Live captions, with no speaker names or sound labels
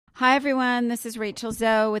Hi, everyone. This is Rachel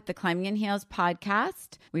Zoe with the Climbing in Heels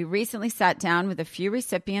podcast. We recently sat down with a few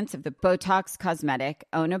recipients of the Botox Cosmetic,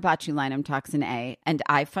 Onabotulinum Toxin A, and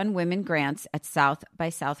iFund Women grants at South by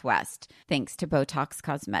Southwest, thanks to Botox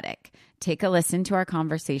Cosmetic. Take a listen to our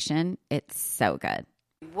conversation. It's so good.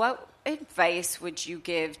 What advice would you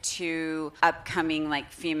give to upcoming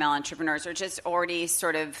female entrepreneurs or just already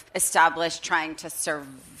sort of established trying to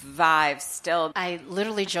survive still? I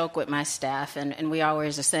literally joke with my staff and we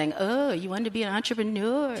always are saying, oh, you want to be an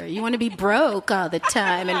entrepreneur? You want to be broke all the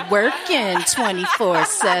time and working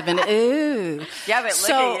 24/7. Ooh. Yeah, but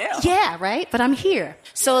look at you. Yeah, right? But I'm here.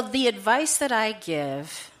 So the advice that I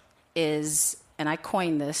give is, and I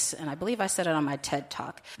coined this, and I believe I said it on my TED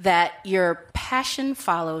Talk, that your passion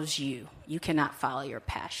follows you. You cannot follow your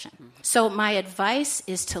passion. Mm-hmm. So my advice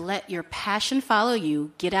is to let your passion follow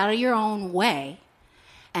you, get out of your own way,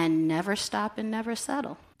 and never stop and never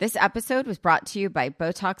settle. This episode was brought to you by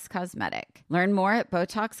Botox Cosmetic. Learn more at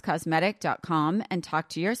BotoxCosmetic.com and talk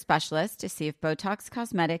to your specialist to see if Botox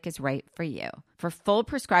Cosmetic is right for you. For full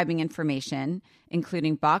prescribing information,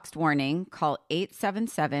 including boxed warning, call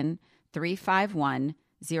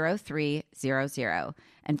 877-351-0300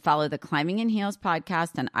 and follow the Climbing in Heels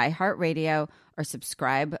podcast on iHeartRadio or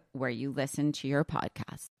subscribe where you listen to your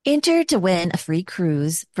podcast. Enter to win a free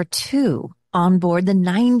cruise for two on board the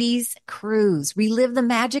 90s cruise. Relive the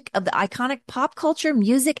magic of the iconic pop culture,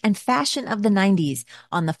 music, and fashion of the 90s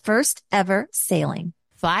on the first ever sailing.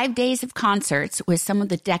 5 days of concerts with some of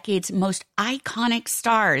the decade's most iconic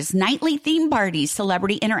stars, nightly theme parties,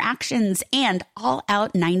 celebrity interactions, and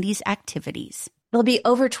all-out 90s activities. There'll be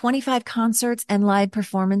over 25 concerts and live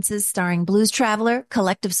performances starring Blues Traveler,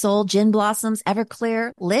 Collective Soul, Gin Blossoms,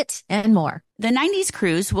 Everclear, Lit, and more. The 90s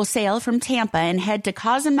cruise will sail from Tampa and head to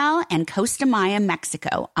Cozumel and Costa Maya,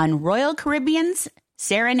 Mexico on Royal Caribbean's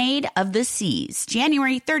Serenade of the Seas,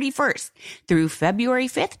 January 31st through February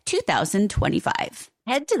 5th, 2025.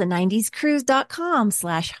 Head to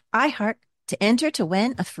the90scruise.com/iHeart to enter to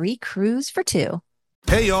win a free cruise for two.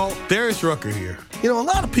 Hey, y'all, Darius Rucker here. A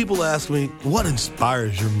lot of people ask me, what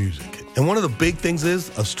inspires your music? And one of the big things is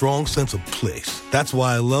a strong sense of place. That's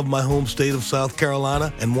why I love my home state of South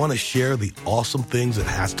Carolina and want to share the awesome things it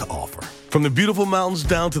has to offer. From the beautiful mountains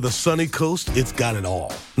down to the sunny coast, it's got it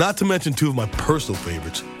all. Not to mention two of my personal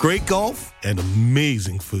favorites, great golf and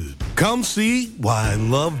amazing food. Come see why I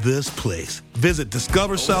love this place. Visit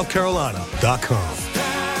discoversouthcarolina.com.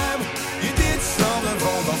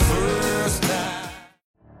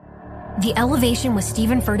 The Elevation with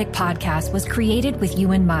Stephen Furtick podcast was created with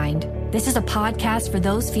you in mind. This is a podcast for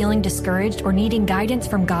those feeling discouraged or needing guidance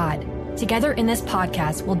from God. Together in this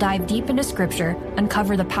podcast, we'll dive deep into scripture,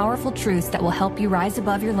 uncover the powerful truths that will help you rise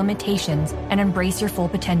above your limitations and embrace your full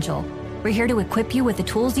potential. We're here to equip you with the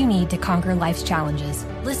tools you need to conquer life's challenges.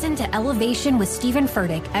 Listen to Elevation with Stephen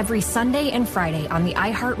Furtick every Sunday and Friday on the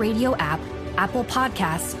iHeartRadio app, Apple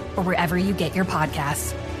Podcasts, or wherever you get your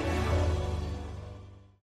podcasts.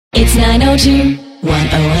 It's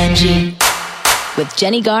 902-10NG with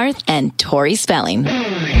Jenny Garth and Tori Spelling.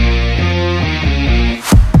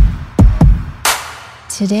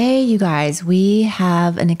 Today, you guys, we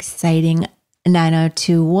have an exciting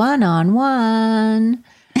 902 one-on-one.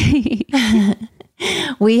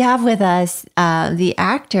 We have with us the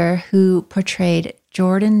actor who portrayed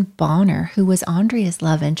Jordan Bonner, who was Andrea's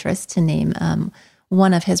love interest, to name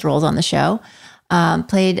one of his roles on the show.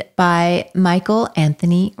 Played by Michael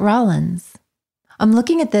Anthony Rollins. I'm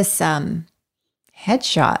looking at this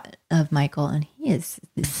headshot of Michael, and he is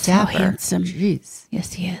so dapper. handsome. Jeez.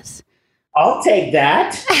 Yes, he is. I'll take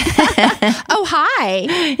that. Oh, hi.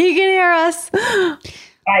 You can hear us. I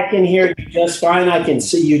can hear you just fine. I can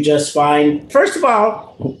see you just fine. First of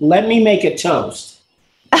all, let me make a toast.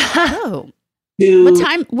 Oh. What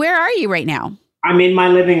time? Where are you right now? I'm in my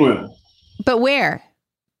living room. But where?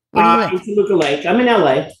 Where do you live? In Toluca Lake. I'm in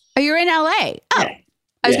LA. Oh, you're in LA. Oh, Yeah.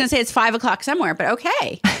 I was going to say it's 5:00 somewhere, but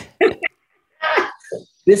okay.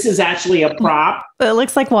 This is actually a prop. It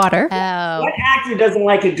looks like water. Oh. What actor doesn't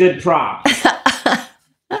like a good prop?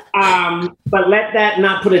 But let that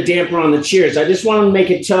not put a damper on the cheers. I just want to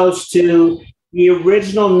make a toast to the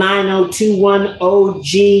original 9021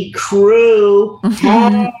 OG crew.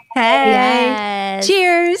 Hey. Yes.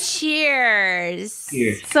 Cheers. Cheers.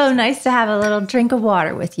 Cheers. So nice to have a little drink of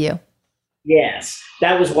water with you. Yes,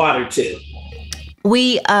 that was water too.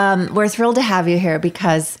 We're thrilled to have you here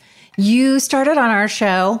because you started on our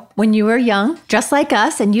show when you were young, just like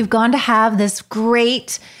us, and you've gone to have this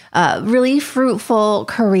great, really fruitful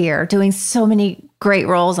career doing so many great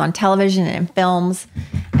roles on television and films.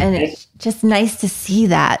 And it's just nice to see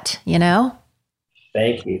that, you know?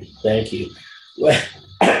 Thank you. Thank you. Well,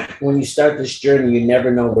 when you start this journey, you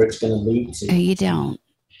never know where it's going to lead to. You don't.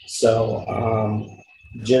 So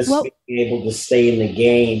just being able to stay in the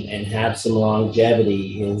game and have some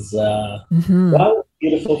longevity is a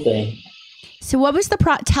beautiful thing. So what was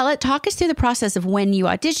talk us through the process of when you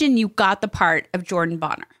auditioned, you got the part of Jordan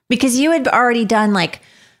Bonner. Because you had already done like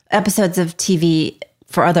episodes of TV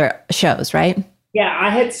for other shows, right? Yeah, I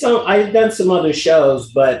had done some other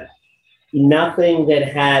shows, but nothing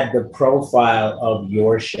that had the profile of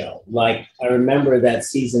your show. Like, I remember that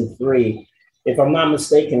season 3, if I'm not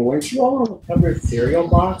mistaken, weren't you all on the cover of cereal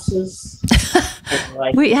boxes?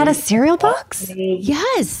 Like, we had a cereal box?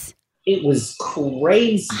 Yes. It was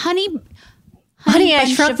crazy. Honey, I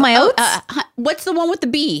Shrunk My Oats? What's the one with the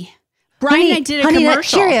bee? Brian and I did a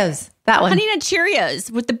commercial. Honey Nut Cheerios. That one. Honey Nut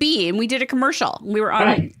Cheerios with the bee, and we did a commercial. We were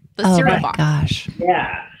on the cereal box. Oh, my gosh.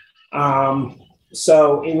 Yeah.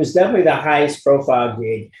 So it was definitely the highest profile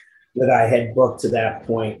gig that I had booked to that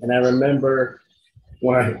point. And I remember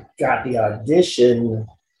when I got the audition,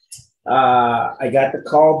 I got the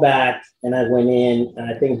call back and I went in, and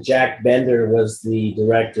I think Jack Bender was the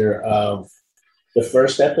director of the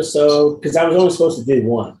first episode, because I was only supposed to do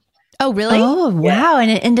 1. Oh, really? Oh, wow.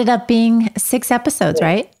 And it ended up being 6 episodes,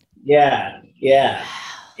 right? Yeah.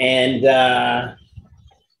 And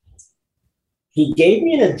he gave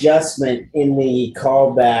me an adjustment in the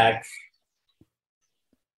callback.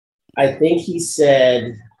 I think he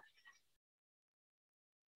said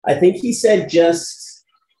just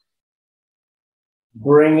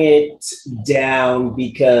bring it down,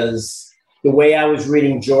 because the way I was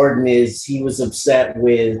reading Jordan is he was upset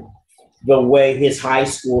with the way his high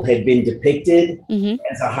school had been depicted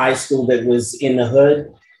as a high school that was in the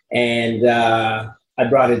hood. And I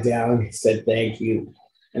brought it down and he said, thank you.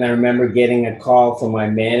 And I remember getting a call from my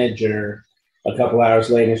manager a couple hours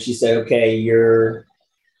later. She said, okay, you're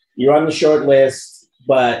on the short list,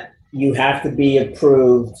 but you have to be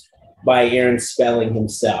approved by Aaron Spelling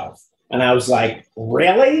himself. And I was like,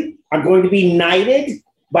 really? I'm going to be knighted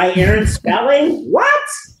by Aaron Spelling? What?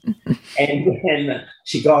 And then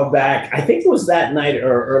she called back, I think it was that night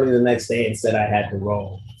or early the next day, and said I had to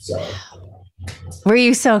roll. So were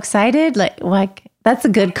you so excited? Like that's a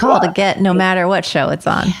good call to get no matter what show it's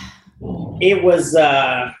on. It was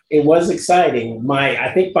exciting.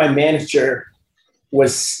 I think my manager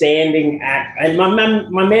was standing and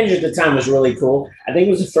my manager at the time was really cool. I think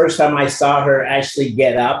it was the first time I saw her actually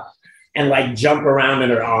get up and like jump around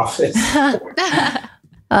in her office.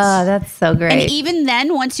 Oh, that's so great. And even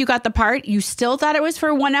then, once you got the part, you still thought it was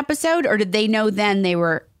for 1 episode, or did they know then they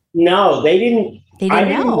were? No, they didn't. I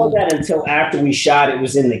didn't know that until after we shot. It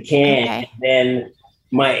was in the can. Okay. And then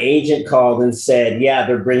my agent called and said, yeah,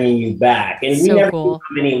 they're bringing you back. And we never knew how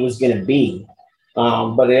many it was going to be.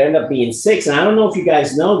 But it ended up being 6. And I don't know if you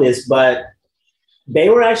guys know this, but they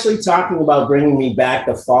were actually talking about bringing me back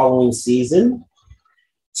the following season.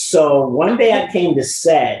 So one day I came to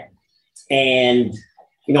set, and,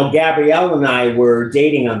 you know, Gabrielle and I were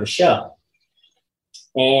dating on the show.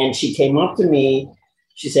 And she came up to me.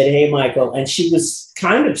 She said, hey, Michael. And she was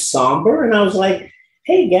kind of somber. And I was like,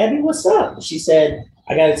 hey, Gabby, what's up? She said,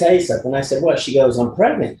 I got to tell you something. I said, what? She goes, I'm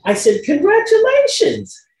pregnant. I said,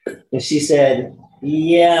 congratulations. And she said,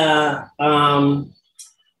 yeah,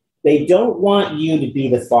 they don't want you to be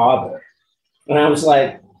the father. And I was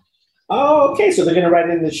like, oh, okay. So they're going to write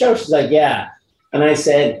it in the show. She's like, yeah. And I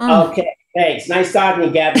said, okay, thanks. Nice talking to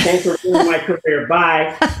you, Gabby. Thanks for ruining my career.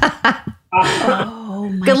 Bye.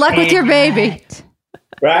 Good luck with your baby.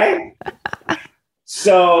 Right?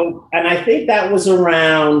 So, and I think that was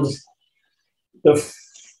around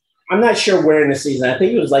I'm not sure where in the season. I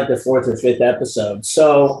think it was like the 4th or 5th episode.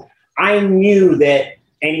 So I knew that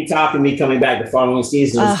any talk of me coming back the following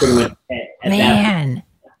season was pretty much at man.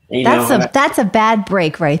 That's a bad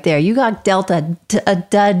break right there. You got dealt a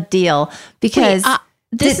dud deal because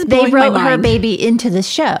they wrote her baby into the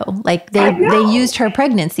show. Like they used her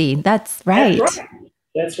pregnancy. That's right.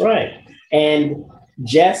 That's right. And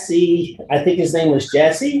Jesse, I think his name was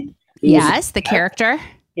Jesse. The character.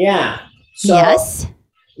 Yeah. So, yes.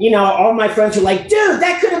 You know, all my friends were like, dude,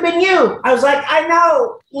 that could have been you. I was like, I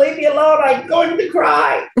know. Leave me alone. I'm going to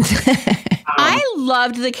cry. I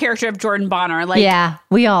loved the character of Jordan Bonner. Like, yeah,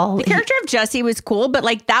 we all. The character of Jesse was cool, but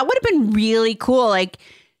like that would have been really cool. Like,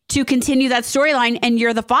 to continue that storyline, and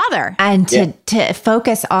you're the father. And to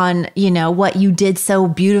focus on, you know, what you did so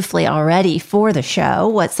beautifully already for the show,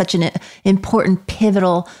 what's such an important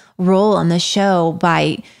pivotal role on the show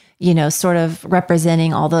by, you know, sort of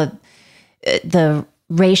representing all the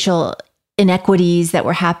racial inequities that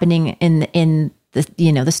were happening in the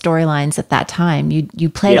storylines at that time. You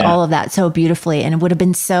played all of that so beautifully, and it would have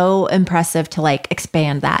been so impressive to like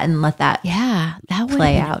expand that and let that that would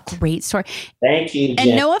play have been out. a great story. Thank you, And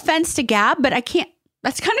Jen. no offense to Gab, but I can't.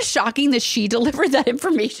 That's kind of shocking that she delivered that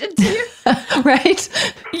information to you. Right?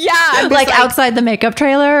 Yeah. I'm just Like outside the makeup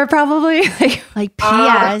trailer, probably. like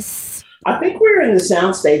P.S. I think we were in the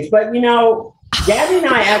soundstage, but Gabby and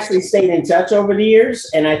I actually stayed in touch over the years,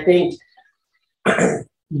 and I think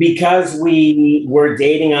because we were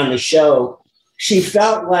dating on the show, she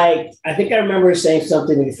felt like, I think I remember her saying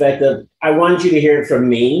something to the effect of, I wanted you to hear it from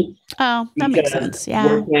me. Oh, that makes sense. Yeah.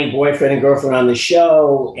 We're playing boyfriend and girlfriend on the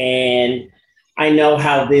show, and I know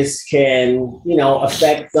how this can,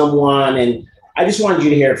 affect someone, and I just wanted you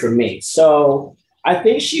to hear it from me. So I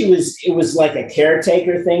think it was like a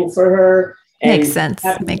caretaker thing for her. And Makes sense.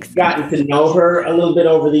 Gotten to know her a little bit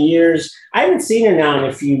over the years. I haven't seen her now in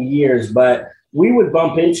a few years, but we would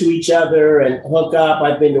bump into each other and hook up.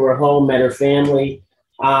 I've been to her home, met her family.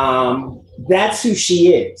 That's who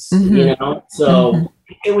she is, So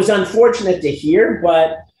it was unfortunate to hear,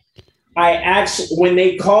 but I actually, when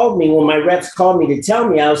my reps called me to tell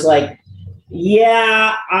me, I was like,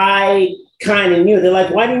 yeah, I kind of knew. They're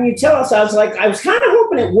like, why didn't you tell us? I was like, I was kind of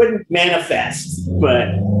hoping it wouldn't manifest, but,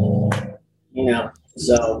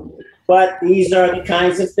 but these are the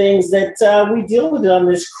kinds of things that we deal with on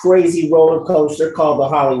this crazy roller coaster called the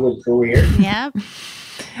Hollywood career. Yeah.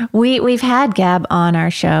 We've had Gab on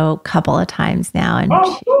our show a couple of times now, and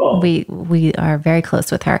cool. we are very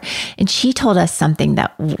close with her. And she told us something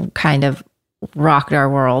that kind of rocked our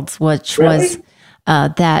worlds, which was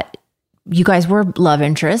that you guys were love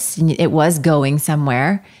interests, and it was going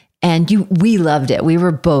somewhere. And we loved it. We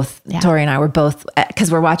were both, Tori and I were both,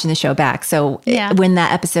 because we're watching the show back. So when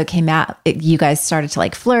that episode came out, you guys started to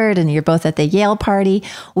like flirt, and you're both at the Yale party.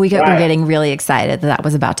 Were getting really excited that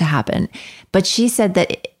was about to happen. But she said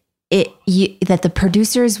that that the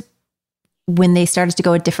producers, when they started to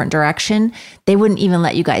go a different direction, they wouldn't even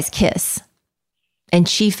let you guys kiss. And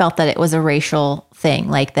she felt that it was a racial thing,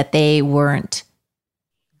 like that they weren't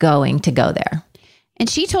going to go there. And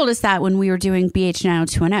she told us that when we were doing BH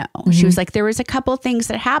 90210. She was like, there was a couple of things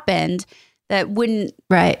that happened that wouldn't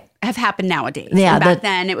have happened nowadays. Yeah, and back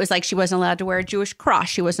then, it was like she wasn't allowed to wear a Jewish cross.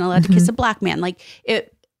 She wasn't allowed to kiss a black man. Like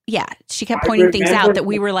it. Yeah, she kept pointing things out that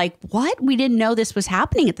we were like, what? We didn't know this was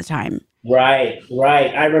happening at the time. Right.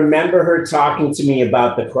 I remember her talking to me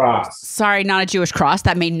about the cross. Sorry, not a Jewish cross.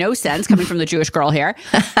 That made no sense coming from the Jewish girl here.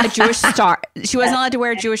 A Jewish star. She wasn't allowed to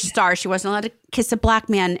wear a Jewish star. She wasn't allowed to kiss a black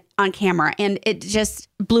man on camera. And it just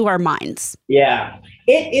blew our minds. Yeah.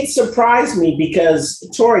 It surprised me because,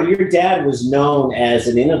 Tori, your dad was known as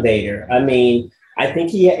an innovator. I mean, I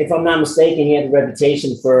think if I'm not mistaken, he had a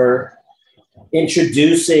reputation for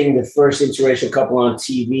introducing the first interracial couple on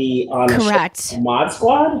TV on Correct. Mod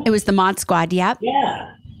Squad. It was the Mod Squad. Yep.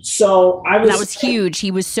 Yeah. So that was huge.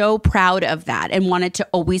 He was so proud of that and wanted to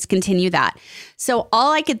always continue that. So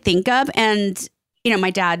all I could think of, and my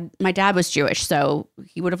dad was Jewish, so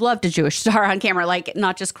he would have loved a Jewish star on camera, like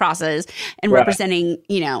not just crosses and representing,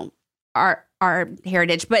 our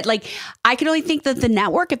heritage. But like, I could only think that the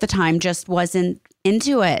network at the time just wasn't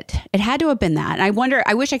into it. It had to have been that. And I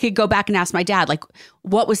wish I could go back and ask my dad, like,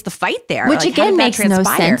 what was the fight there? Which like, again makes no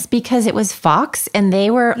sense because it was Fox and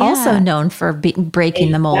they were also known for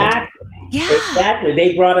breaking the mold. Yeah. Exactly.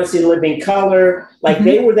 They brought us In Living Color. Like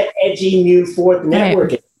they were the edgy new fourth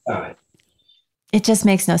network at the time. It just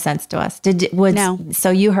makes no sense to us.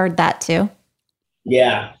 So you heard that too?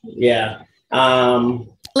 Yeah.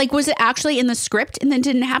 Like, was it actually in the script and then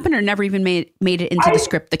didn't happen, or never even made it into the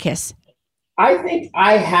script, the kiss? I think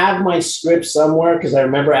I have my script somewhere because I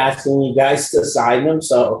remember asking you guys to sign them.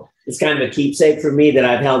 So it's kind of a keepsake for me that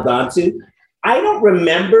I've held on to. I don't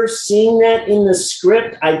remember seeing that in the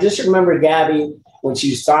script. I just remember Gabby, when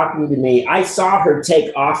she was talking to me, I saw her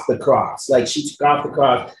take off the cross. Like she took off the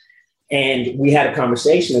cross and we had a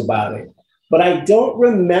conversation about it. But I don't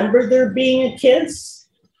remember there being a kiss.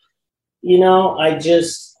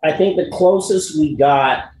 I think the closest we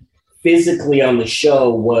got physically on the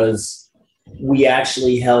show was we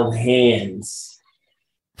actually held hands.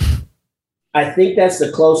 I think that's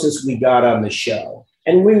the closest we got on the show.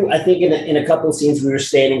 And I think in a couple of scenes, we were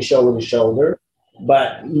standing shoulder to shoulder,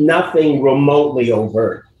 but nothing remotely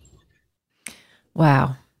overt.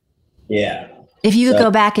 Wow. Yeah. If you could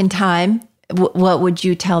go back in time, what would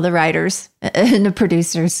you tell the writers and the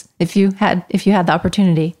producers if you had the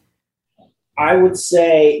opportunity? I would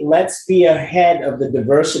say, let's be ahead of the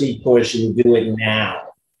diversity push and do it now.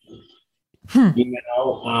 Let's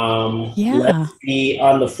be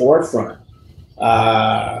on the forefront.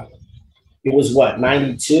 it was what,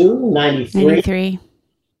 92, 93? 93.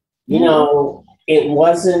 You know, it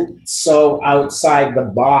wasn't so outside the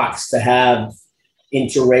box to have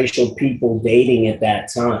interracial people dating at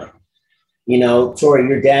that time. You know, Tori,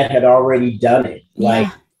 your dad had already done it. Like,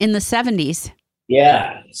 in the 70s.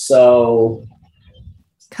 Yeah. So.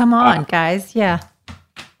 Come on, guys. Yeah.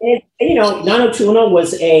 You know, 90210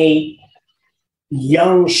 was a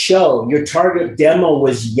young show. Your target demo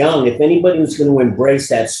was young. If anybody was going to embrace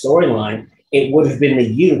that storyline, it would have been the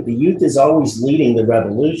youth. The youth is always leading the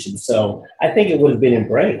revolution. So I think it would have been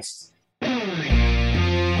embraced.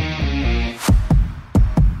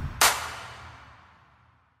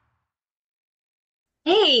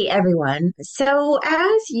 Hey, everyone. So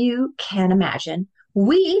as you can imagine,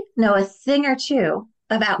 we know a thing or two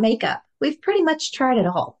about makeup. We've pretty much tried it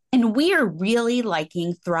all. And we are really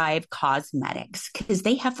liking Thrive Causemetics because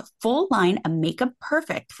they have a full line of makeup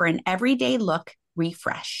perfect for an everyday look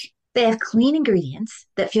refresh. They have clean ingredients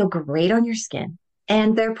that feel great on your skin,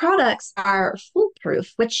 and their products are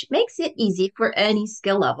foolproof, which makes it easy for any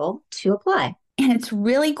skill level to apply. And it's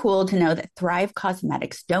really cool to know that Thrive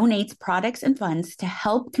Causemetics donates products and funds to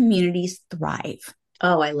help communities thrive.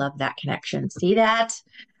 Oh, I love that connection. See that?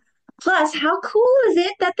 Plus, how cool is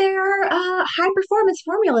it that their high-performance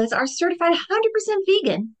formulas are certified 100%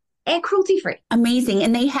 vegan and cruelty-free? Amazing.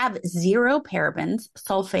 And they have 0 parabens,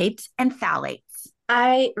 sulfates, and phthalates.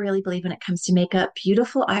 I really believe when it comes to makeup,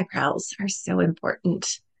 beautiful eyebrows are so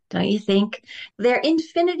important. Don't you think? Their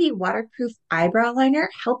Infinity Waterproof Eyebrow Liner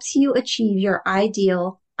helps you achieve your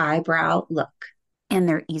ideal eyebrow look. And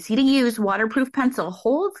their easy-to-use waterproof pencil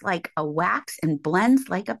holds like a wax and blends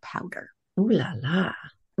like a powder. Ooh la la.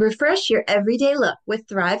 Refresh your everyday look with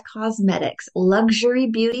Thrive Causemetics, luxury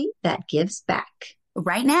beauty that gives back.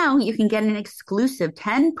 Right now, you can get an exclusive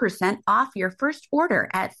 10% off your first order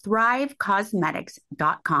at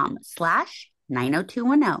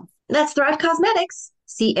thrivecausemetics.com/90210. That's Thrive Causemetics,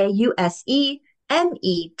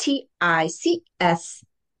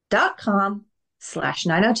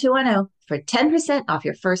 CAUSEMETICS.com/90210 for 10% off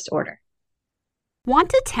your first order.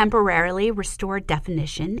 Want to temporarily restore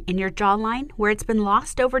definition in your jawline where it's been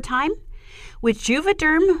lost over time? With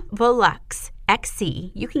Juvederm Volux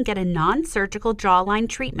XC, you can get a non-surgical jawline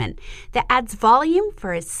treatment that adds volume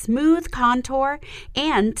for a smooth contour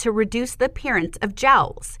and to reduce the appearance of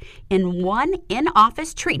jowls in one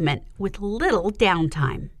in-office treatment with little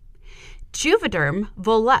downtime. Juvederm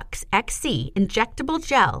Volux XC injectable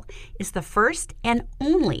gel is the first and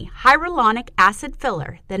only hyaluronic acid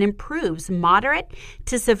filler that improves moderate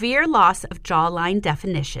to severe loss of jawline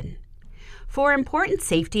definition. For important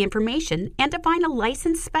safety information and to find a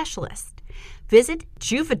licensed specialist, visit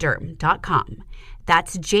Juvederm.com.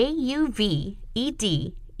 That's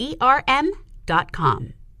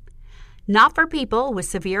JUVEDERM.com. Not for people with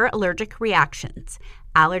severe allergic reactions,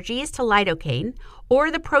 allergies to lidocaine,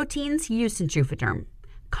 or the proteins used in Juvederm.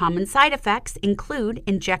 Common side effects include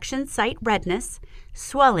injection site redness,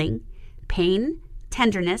 swelling, pain,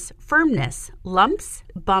 tenderness, firmness, lumps,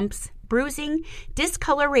 bumps, bruising,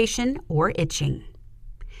 discoloration, or itching.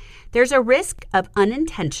 There's a risk of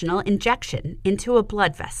unintentional injection into a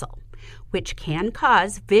blood vessel, which can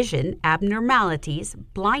cause vision abnormalities,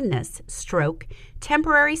 blindness, stroke,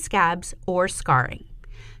 temporary scabs, or scarring.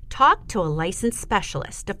 Talk to a licensed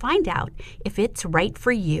specialist to find out if it's right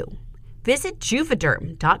for you. Visit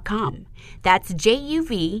Juvederm.com. That's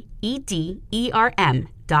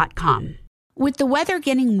JUVEDERM.com. With the weather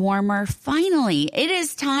getting warmer, finally, it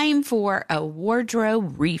is time for a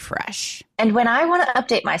wardrobe refresh. And when I want to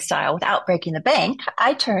update my style without breaking the bank,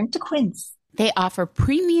 I turn to Quince. They offer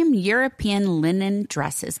premium European linen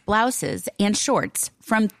dresses, blouses, and shorts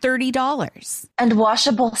from $30. And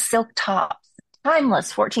washable silk tops,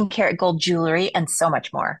 timeless 14-karat gold jewelry, and so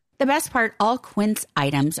much more. The best part, all Quince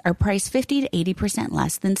items are priced 50 to 80%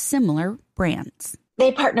 less than similar brands.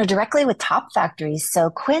 They partner directly with top factories, so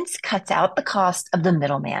Quince cuts out the cost of the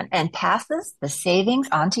middleman and passes the savings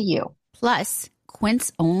on to you. Plus,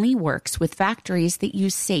 Quince only works with factories that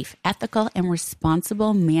use safe, ethical, and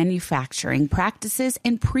responsible manufacturing practices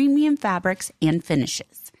and premium fabrics and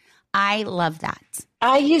finishes. I love that.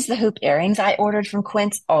 I use the hoop earrings I ordered from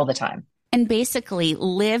Quince all the time. And basically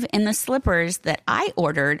live in the slippers that I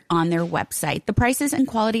ordered on their website. The prices and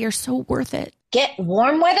quality are so worth it. Get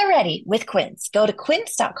warm weather ready with Quince. Go to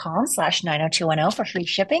quince.com/90210 for free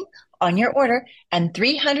shipping on your order and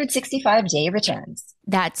 365-day returns.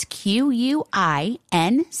 That's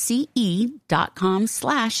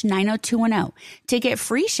QUINCE.com/90210 to get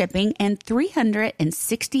free shipping and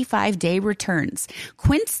 365-day returns.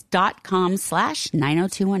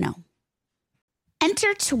 Quince.com/90210.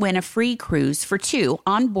 Enter to win a free cruise for 2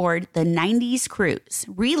 on board the 90s Cruise.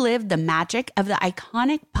 Relive the magic of the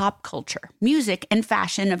iconic pop culture, music, and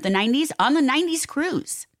fashion of the 90s on the 90s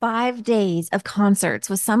Cruise. 5 days of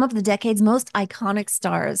concerts with some of the decade's most iconic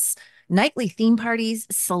stars, nightly theme parties,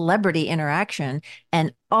 celebrity interaction,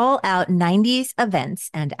 and all-out 90s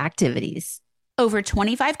events and activities. Over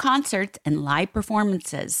 25 concerts and live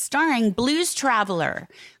performances starring Blues Traveler,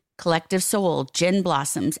 Collective Soul, Gin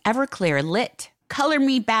Blossoms, Everclear, Lit, Color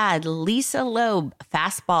Me Bad, Lisa Loeb,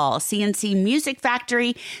 Fastball, CNC Music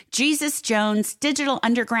Factory, Jesus Jones, Digital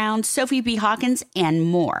Underground, Sophie B. Hawkins, and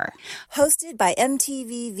more. Hosted by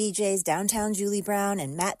MTV VJs Downtown Julie Brown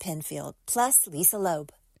and Matt Penfield, plus Lisa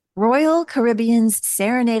Loeb. Royal Caribbean's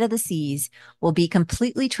Serenade of the Seas will be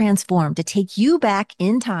completely transformed to take you back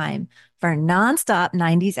in time for nonstop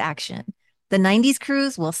 90s action. The 90s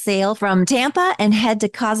Cruise will sail from Tampa and head to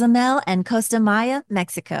Cozumel and Costa Maya,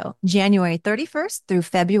 Mexico, January 31st through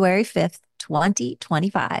February 5th,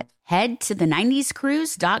 2025. Head to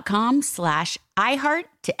the90scruise.com/iHeart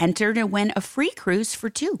to enter to win a free cruise for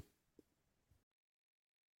 2.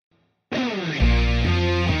 I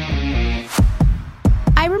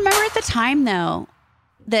remember at the time, though,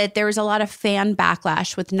 that there was a lot of fan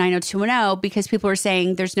backlash with 90210 because people were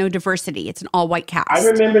saying there's no diversity. It's an all-white cast. I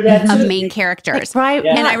remember that too. Of main characters. Right.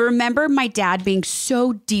 Yeah. And I remember my dad being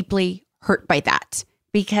so deeply hurt by that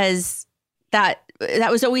because that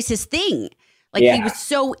was always his thing. Like he was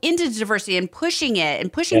so into diversity and pushing it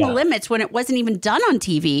and pushing the limits when it wasn't even done on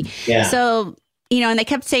TV. Yeah. So, and they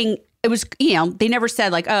kept saying it was, they never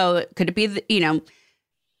said like, oh, could it be,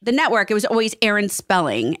 the network? It was always Aaron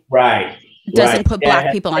Spelling. Right. Doesn't put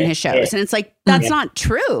black people on his shows. And it's like, that's not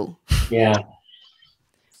true. Yeah.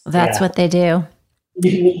 That's what they do.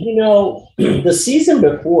 The season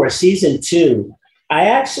before, season 2, I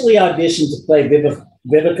actually auditioned to play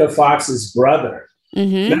Vivica Fox's brother.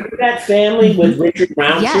 Mm-hmm. Remember that family with Richard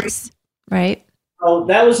Roundtree? Yes. Right. Oh,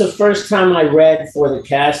 that was the first time I read for the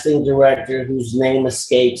casting director whose name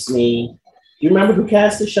escapes me. Do you remember who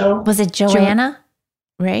cast the show? Was it Joanna?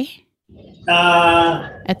 Ray?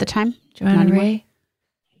 At the time? Joanna Ray?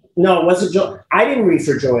 No, it wasn't I didn't read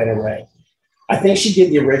for Joanna Ray. I think she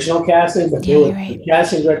did the original casting, but the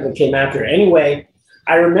casting director that came after her. Anyway,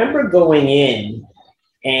 I remember going in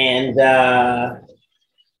and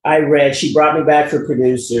I read, she brought me back for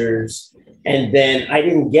producers, and then I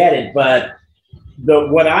didn't get it, but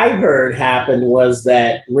what I heard happened was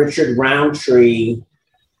that Richard Roundtree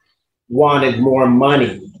wanted more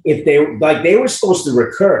money. If they were supposed to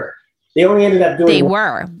recur. They only ended up doing They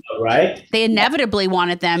were. Right? They inevitably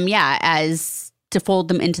wanted them, as to fold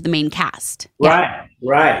them into the main cast. Yeah.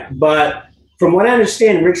 Right. But from what I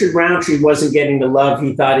understand, Richard Roundtree wasn't getting the love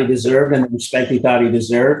he thought he deserved and the respect he thought he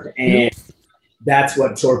deserved. And that's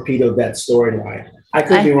what torpedoed that storyline. I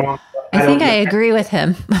could be wrong. I think I agree with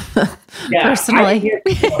him personally.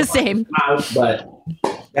 Same. But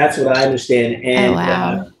that's what I understand. And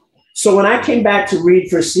wow. So when I came back to read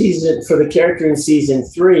for the character in season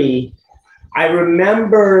 3, I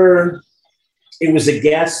remember it was a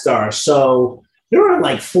guest star. So there were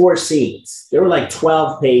like 4 scenes. There were like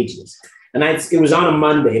 12 pages. And it was on a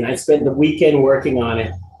Monday, and I spent the weekend working on it.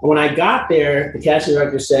 And when I got there, the casting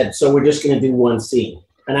director said, so we're just going to do 1 scene.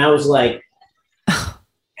 And I was like,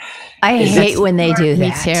 I hate when they do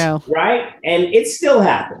that. Me too. Right? And it still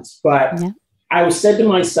happens. But I said to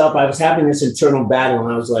myself, I was having this internal battle,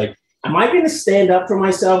 and I was like, am I going to stand up for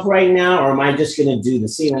myself right now, or am I just going to do the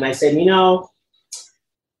scene? And I said, and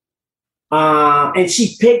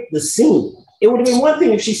she picked the scene. It would have been one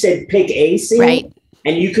thing if she said, pick a scene,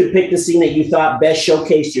 and you could pick the scene that you thought best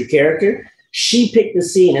showcased your character. She picked the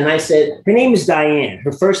scene, and I said, her name is Diane.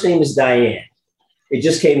 Her first name is Diane. It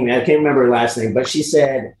just came to me. I can't remember her last name, but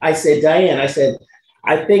I said, Diane, I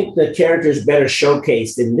think the character is better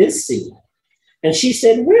showcased in this scene. And she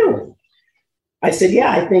said, really? I said, yeah,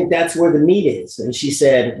 I think that's where the meat is. And she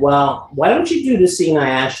said, well, why don't you do the scene I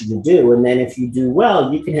asked you to do? And then if you do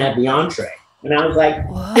well, you can have the entree. And I was like,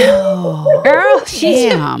 whoa, girl,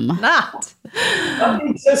 damn. Not.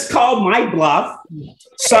 Somebody just called my bluff.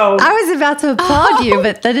 So I was about to applaud you,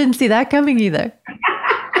 but I didn't see that coming either.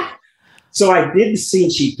 So I did the scene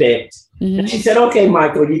she picked. And she said, okay,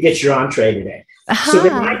 Michael, you get your entree today. So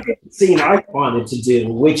then I did the scene I wanted to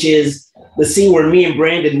do, which is the scene where me and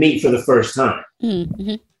Brandon meet for the first time.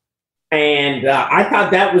 Mm-hmm. And I thought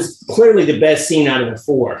that was clearly the best scene out of the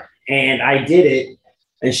 4. And I did it.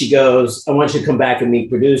 And she goes, I want you to come back and meet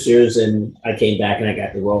producers. And I came back and I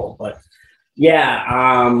got the role. But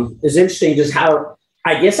it's interesting just how,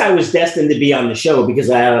 I guess I was destined to be on the show because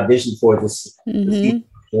I had auditioned for this season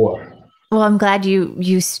before. Well, I'm glad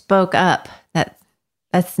you spoke up.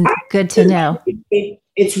 That's good to know.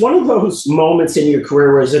 It's one of those moments in your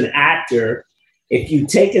career where as an actor, if you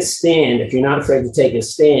take a stand, if you're not afraid to take a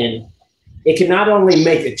stand, it can not only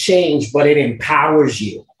make a change, but it empowers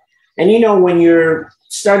you. And, you know, when you're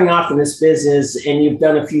starting off in this business and you've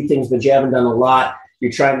done a few things, but you haven't done a lot,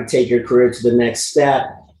 you're trying to take your career to the next step,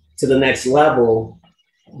 to the next level.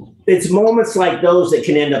 It's moments like those that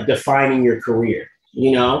can end up defining your career,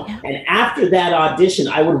 you know? Yeah. And after that audition,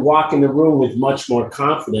 I would walk in the room with much more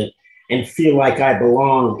confidence and feel like I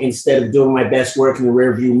belong instead of doing my best work in the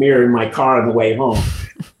rearview mirror in my car on the way home.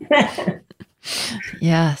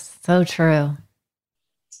 Yes, so true.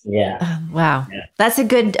 Yeah. Wow. Yeah. That's a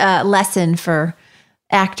good lesson for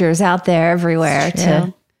actors out there everywhere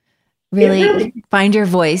to really find your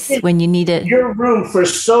voice when you need it. Your room for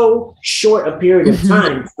so short a period of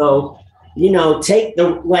time. So, you know,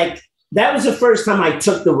 that was the first time I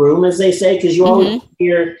took the room, as they say, because you always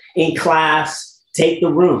hear in class, take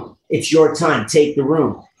the room. It's your time, take the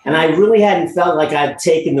room. And I really hadn't felt like I'd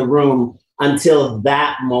taken the room until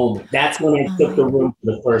that moment. That's when I took the room for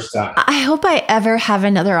the first time. I hope I ever have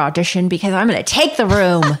another audition because I'm going to take the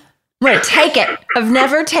room. I'm going to take it. I've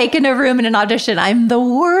never taken a room in an audition. I'm the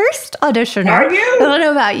worst auditioner. Are you? I don't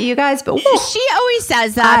know about you guys, but she always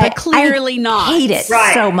says that, but clearly not. I hate it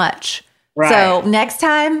so much. Right. So next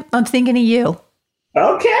time, I'm thinking of you.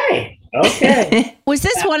 Okay. Was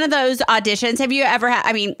this one of those auditions? Have you ever had,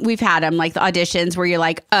 I mean, we've had them, like the auditions where you're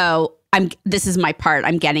like, oh, this is my part.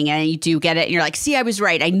 I'm getting it. And you do get it. And you're like, see, I was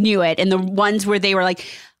right. I knew it. And the ones where they were like,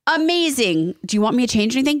 amazing. Do you want me to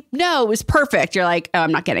change anything? No, it was perfect. You're like, oh,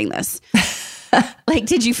 I'm not getting this. Like,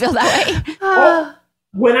 did you feel that way? Well,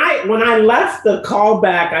 when I left the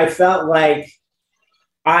callback, I felt like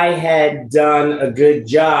I had done a good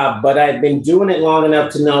job, but I'd been doing it long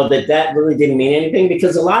enough to know that really didn't mean anything,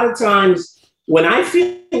 because a lot of times when I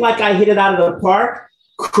feel like I hit it out of the park,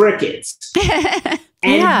 crickets.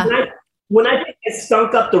 And when I think it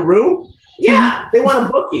stunk up the room, they want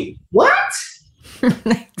to book you. What?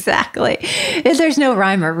 Exactly. There's no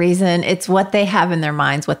rhyme or reason. It's what they have in their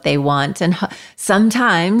minds, what they want. And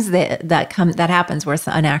sometimes that happens where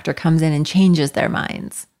an actor comes in and changes their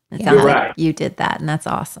minds. It sounds like you did that, and that's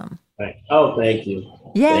awesome. Right. Oh, thank you.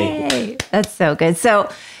 Yay. Thank you. That's so good. So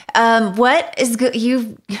what is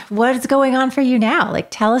going on for you now? Like,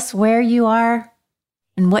 tell us where you are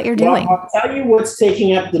and what you're doing. I'll tell you what's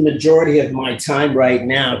taking up the majority of my time right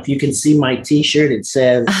now. If you can see my T-shirt, it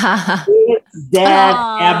says, Dad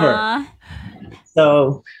Ever.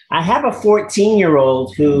 So I have a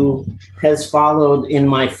 14-year-old who has followed in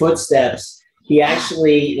my footsteps. He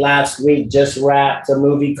actually last week just wrapped a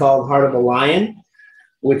movie called Heart of a Lion,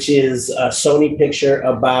 which is a Sony picture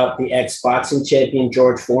about the ex-boxing champion,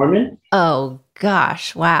 George Foreman. Oh,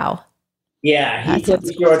 gosh. Wow. Yeah, he took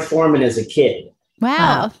George Foreman as a kid.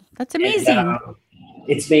 Wow. That's amazing. And,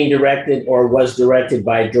 it's being directed, or was directed,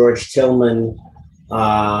 by George Tillman,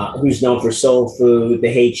 who's known for Soul Food, The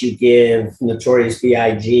Hate U Give, Notorious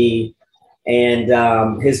B.I.G.,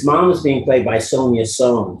 and his mom is being played by Sonia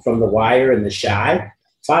Sohn from The Wire and The Chi.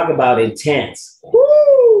 Talk about intense.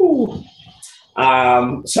 Woo! So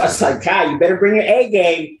I was like, Kai, you better bring your A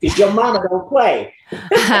game because your mama don't play.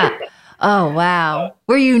 Oh, wow.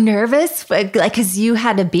 Were you nervous? Like, because you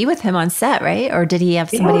had to be with him on set, right? Or did he have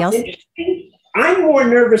somebody else? I'm more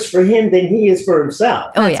nervous for him than he is for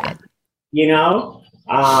himself. Oh, yeah. You know?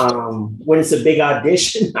 When it's a big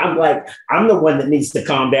audition, I'm the one that needs to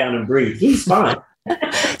calm down and breathe. He's fine.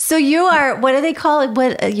 So you are, what do they call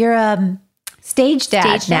it? You're stage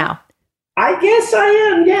dad now. I guess I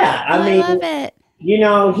am. Yeah. I love it. You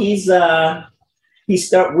know, we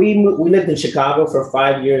lived in Chicago for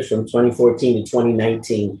 5 years from 2014 to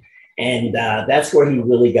 2019. And that's where he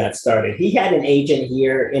really got started. He had an agent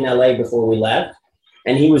here in LA before we left,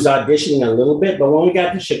 and he was auditioning a little bit. But when we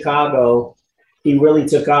got to Chicago, he really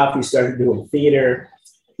took off. He started doing theater.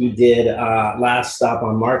 He did Last Stop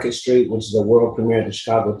on Market Street, which is a world premiere at the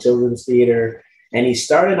Chicago Children's Theater. And he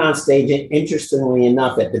started on stage, interestingly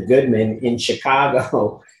enough, at the Goodman in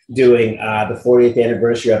Chicago doing the 40th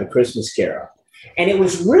anniversary of A Christmas Carol. And it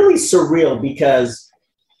was really surreal because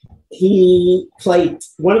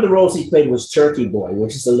one of the roles he played was Turkey Boy,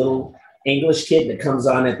 which is a little English kid that comes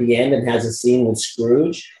on at the end and has a scene with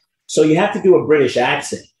Scrooge. So you have to do a British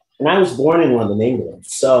accent. And I was born in London, England.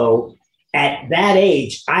 So at that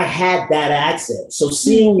age, I had that accent. So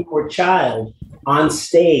seeing your child on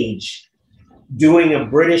stage doing a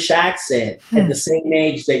British accent at the same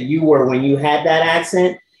age that you were when you had that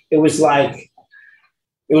accent, it was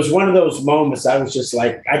one of those moments. I was just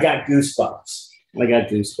like, I got goosebumps.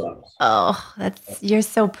 Oh, you're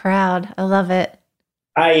so proud. I love it.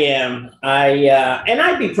 I am. And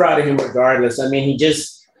I'd be proud of him regardless. I mean, he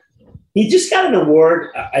just got an award.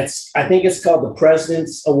 I think it's called the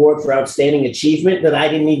President's Award for Outstanding Achievement that I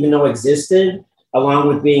didn't even know existed, along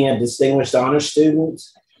with being a distinguished honor student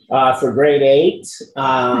for grade 8.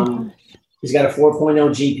 He's got a 4.0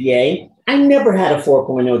 GPA. I never had a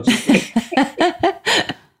 4.0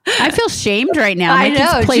 GPA. I feel shamed right now. I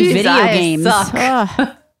know. Kids play video games. Suck.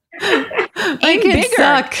 Aim bigger.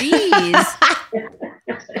 Suck. Jeez.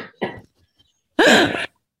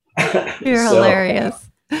 You're hilarious.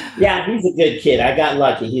 Yeah, he's a good kid. I got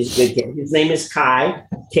lucky. He's a good kid. His name is Kai,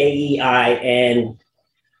 Kei, and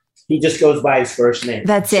he just goes by his first name.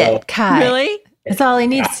 That's it, Kai. Really? That's all he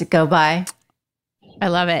needs to go by. I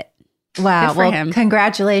love it. Wow. Good for him.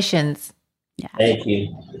 Congratulations. Yeah. Thank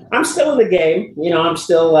you. I'm still in the game. You know, I'm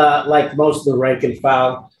still like most of the rank and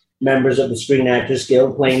file members of the Screen Actors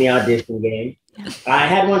Guild playing the audition game. I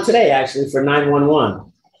had one today, actually, for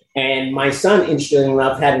 911. And my son, interestingly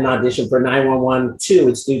enough, had an audition for 911 2.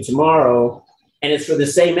 It's due tomorrow. And it's for the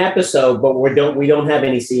same episode, but we don't have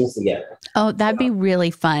any scenes together. Oh, that'd be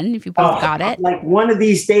really fun if you both got it. Like one of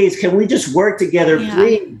these days, can we just work together,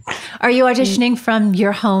 please? Are you auditioning from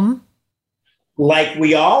your home? Like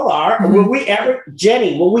we all are. Mm-hmm.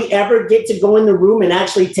 Will we ever get to go in the room and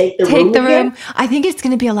actually take the room? Again? I think it's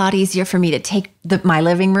going to be a lot easier for me to take my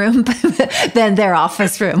living room than their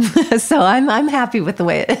office room. So I'm happy with the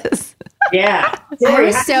way it is. Yeah. I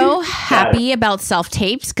was so happy about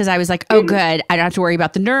self-tapes because I was like, oh, good. I don't have to worry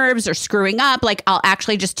about the nerves or screwing up. Like I'll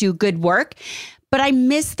actually just do good work. But I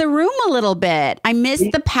miss the room a little bit. I miss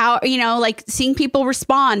the power, like seeing people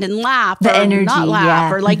respond and laugh or energy, not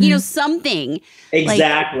laugh or like, something.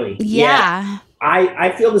 Exactly. Like, yeah.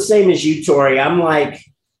 I feel the same as you, Tori. I'm like,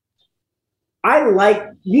 you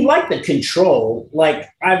like the control. Like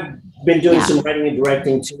I've been doing some writing and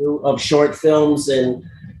directing too of short films, and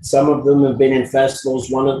some of them have been in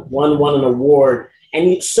festivals, won an award.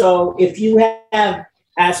 And so if you have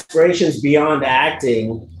aspirations beyond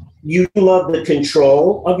acting, you love the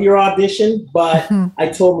control of your audition. But I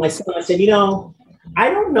told my son, I said,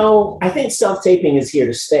 I don't know. I think self-taping is here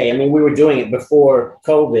to stay. I mean, we were doing it before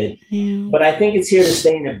COVID, but I think it's here to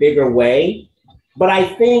stay in a bigger way. But I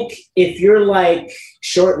think if you're like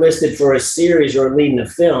shortlisted for a series or leading a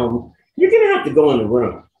film, you're going to have to go in the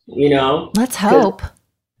room, Let's hope.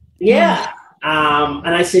 Yeah.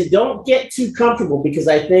 And I said, don't get too comfortable, because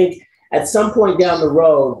I think at some point down the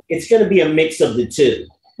road, it's going to be a mix of the two,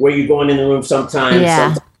 where you're going in the room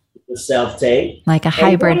sometimes self-tape. Like a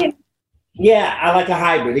hybrid. I like a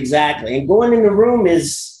hybrid, exactly. And going in the room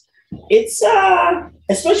it's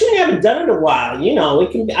especially when you haven't done it in a while,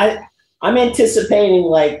 it can be, I'm anticipating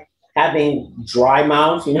like having dry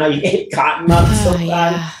mouth, you get cotton mouth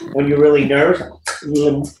sometimes when you're really nervous,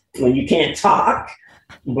 when you can't talk.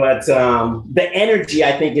 But the energy,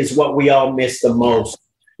 I think, is what we all miss the most.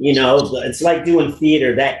 It's like doing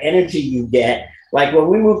theater, that energy you get. Like when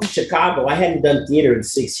we moved to Chicago, I hadn't done theater in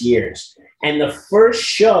 6 years. And the first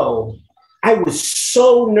show, I was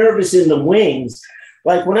so nervous in the wings.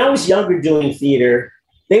 Like when I was younger doing theater,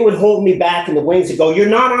 they would hold me back in the wings and go, "You're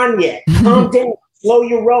not on yet. Calm down, slow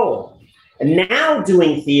your roll." And now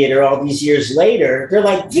doing theater all these years later, they're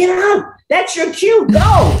like, "Get out. That's your cue.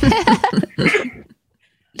 Go."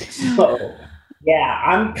 So, yeah,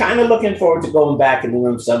 I'm kind of looking forward to going back in the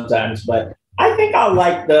room sometimes, but I think I'll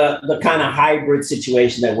like the kind of hybrid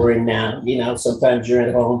situation that we're in now. Sometimes you're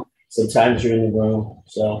at home, sometimes you're in the room.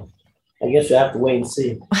 So I guess you have to wait and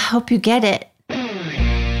see. I hope you get it.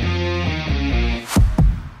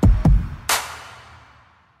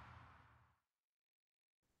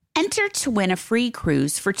 Enter to win a free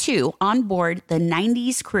cruise for 2 on board the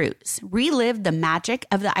 90s Cruise. Relive the magic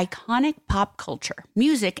of the iconic pop culture,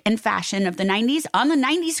 music, and fashion of the 90s on the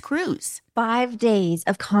 90s Cruise. 5 days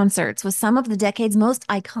of concerts with some of the decade's most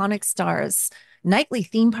iconic stars, nightly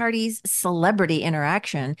theme parties, celebrity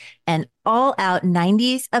interaction, and all-out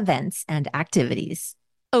 90s events and activities.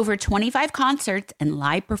 Over 25 concerts and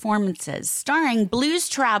live performances starring Blues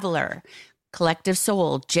Traveler, Collective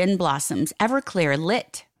Soul, Gin Blossoms, Everclear,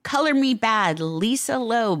 Lit, Color Me Bad, Lisa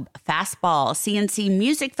Loeb, Fastball, CNC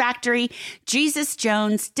Music Factory, Jesus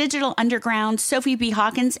Jones, Digital Underground, Sophie B.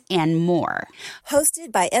 Hawkins, and more.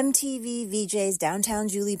 Hosted by MTV VJs Downtown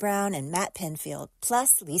Julie Brown and Matt Penfield,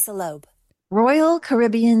 plus Lisa Loeb. Royal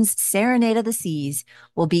Caribbean's Serenade of the Seas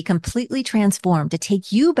will be completely transformed to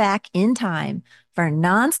take you back in time for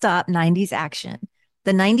nonstop 90s action.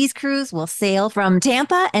 The 90s Cruise will sail from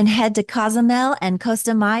Tampa and head to Cozumel and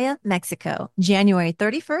Costa Maya, Mexico, January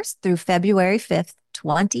 31st through February 5th,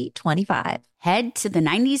 2025. Head to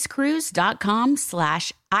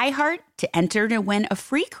the90scruise.com/iHeart to enter to win a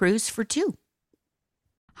free cruise for 2.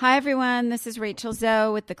 Hi, everyone. This is Rachel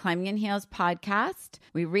Zoe with the Climbing in Heels podcast.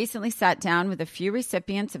 We recently sat down with a few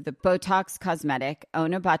recipients of the Botox Cosmetic,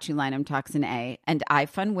 Onabotulinum Toxin A, and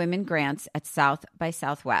iFund Women grants at South by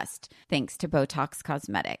Southwest, thanks to Botox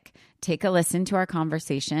Cosmetic. Take a listen to our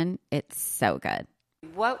conversation. It's so good.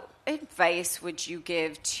 What advice would you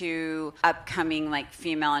give to upcoming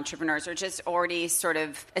female entrepreneurs or just already sort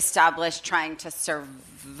of established trying to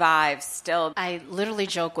survive still? I literally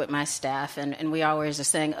joke with my staff and we always are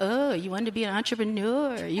saying, oh, you want to be an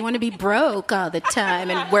entrepreneur? You want to be broke all the time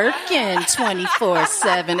and working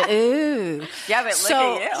 24/7. Ooh. Yeah, but look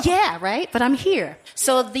at you. Yeah, right? But I'm here.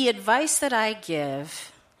 So the advice that I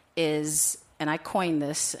give is, and I coined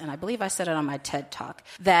this, and I believe I said it on my TED Talk,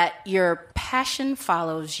 that your passion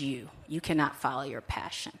follows you. You cannot follow your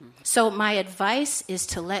passion. Mm-hmm. So my advice is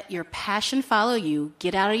to let your passion follow you,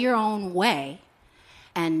 get out of your own way,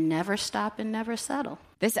 and never stop and never settle.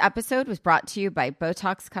 This episode was brought to you by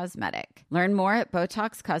Botox Cosmetic. Learn more at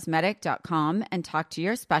BotoxCosmetic.com and talk to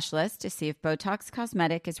your specialist to see if Botox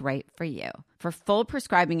Cosmetic is right for you. For full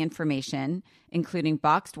prescribing information, including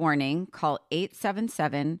boxed warning, call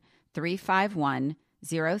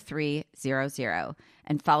 877-351-0300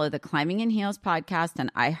 and follow the Climbing in Heels podcast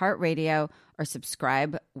on iHeartRadio or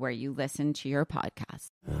subscribe where you listen to your podcast.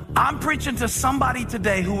 I'm preaching to somebody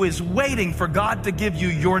today who is waiting for God to give you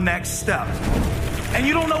your next step. And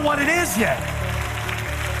you don't know what it is yet.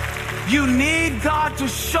 You need God to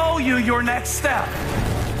show you your next step.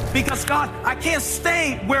 Because God, I can't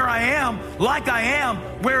stay where I am, like I am,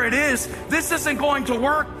 where it is. This isn't going to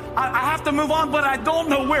work. I have to move on, but I don't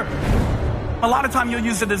know where. A lot of time you'll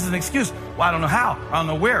use it as an excuse. Well, I don't know how. I don't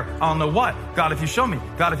know where. I don't know what. God, if you show me.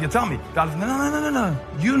 God, if you tell me. God, if... No.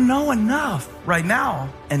 You know enough right now.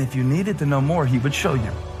 And if you needed to know more, he would show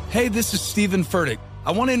you. Hey, this is Stephen Furtick.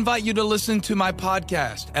 I want to invite you to listen to my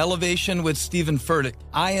podcast, Elevation with Stephen Furtick.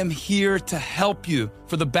 I am here to help you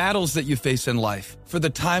for the battles that you face in life, for the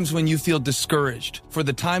times when you feel discouraged, for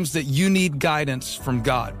the times that you need guidance from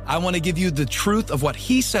God. I want to give you the truth of what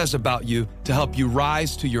he says about you to help you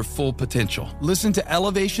rise to your full potential. Listen to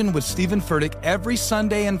Elevation with Stephen Furtick every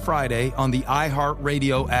Sunday and Friday on the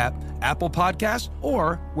iHeartRadio app, Apple Podcasts,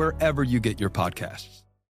 or wherever you get your podcasts.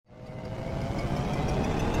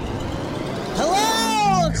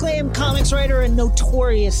 Hello, acclaimed comics writer and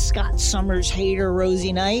notorious Scott Summers hater,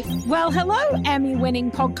 Rosie Knight. Well, hello,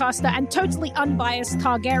 Emmy-winning podcaster and totally unbiased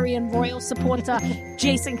Targaryen royal supporter,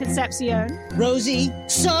 Jason Concepcion. Rosie,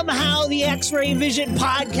 somehow the X-Ray Vision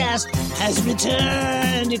podcast has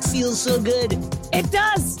returned. It feels so good. It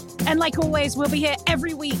does. And like always, we'll be here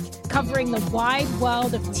every week covering the wide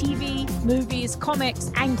world of TV, movies,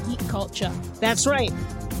 comics, and geek culture. That's right.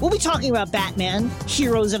 We'll be talking about Batman,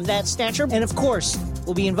 heroes of that stature, and of course,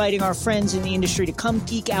 we'll be inviting our friends in the industry to come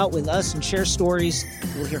geek out with us and share stories.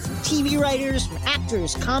 We'll hear from TV writers, from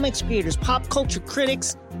actors, comics creators, pop culture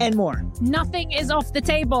critics, and more. Nothing is off the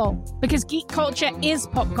table because geek culture is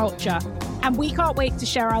pop culture, and we can't wait to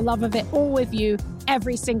share our love of it all with you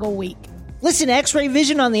every single week. Listen to X-Ray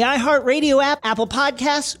Vision on the iHeartRadio app, Apple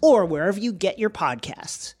Podcasts, or wherever you get your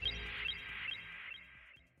podcasts.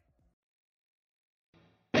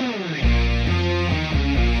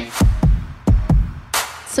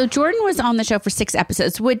 So Jordan was on the show for 6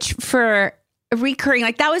 episodes, which for a recurring,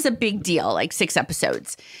 that was a big deal, 6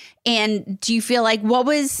 episodes. And do you feel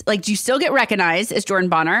do you still get recognized as Jordan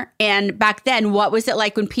Bonner? And back then, what was it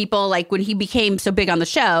like when people, when he became so big on the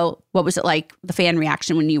show, what was it like, the fan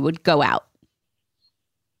reaction when you would go out?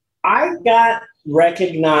 I got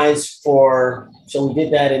recognized so we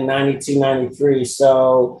did that in 92, 93.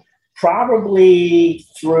 So probably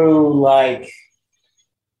through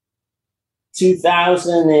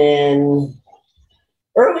 2000 and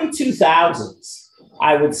early 2000s,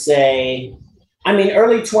 I would say.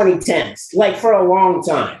 Early 2010s, for a long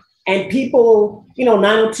time. And people,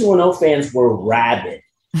 90210 fans were rabid.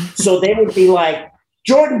 So they would be like,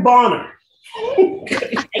 Jordan Bonner.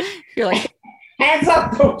 You're like, hands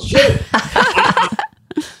up, don't shoot.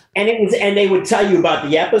 And they would tell you about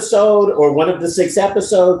the episode or one of the 6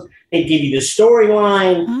 episodes. They'd give you the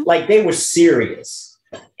storyline. Mm-hmm. They were serious.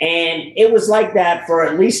 And it was like that for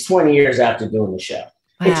at least 20 years after doing the show.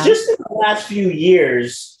 Wow. It's just in the last few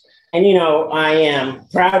years. And, I am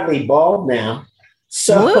proudly bald now.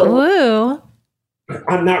 So woo.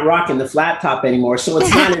 I'm not rocking the flat top anymore. So it's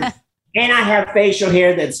kind of, and I have facial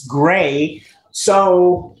hair that's gray.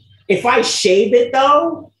 So if I shave it,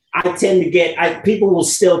 though, I tend to people will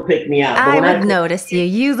still pick me out. I would notice you.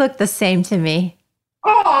 You look the same to me.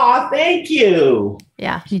 Oh, thank you.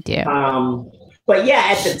 Yeah, you do. But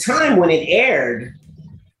yeah, at the time when it aired,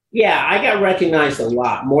 yeah, I got recognized a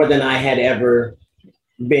lot more than I had ever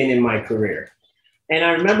been in my career. And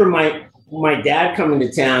I remember my dad coming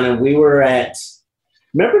to town, and we were at,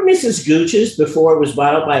 remember Mrs. Gooch's before it was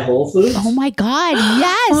bought up by Whole Foods? Oh my God,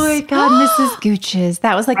 yes. Oh my God, Mrs. Gooch's.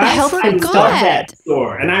 That was like the health food store. That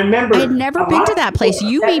store. And I remember I had never been to that place.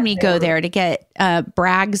 You made me go there to get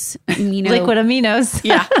Bragg's liquid aminos.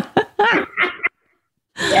 Yeah.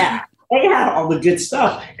 Yeah. They had all the good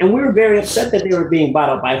stuff. And we were very upset that they were being bought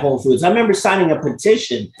up by Whole Foods. I remember signing a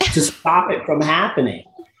petition to stop it from happening.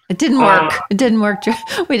 It didn't work. It didn't work.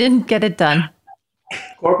 We didn't get it done.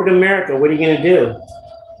 Corporate America, what are you going to do?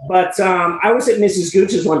 But I was at Mrs.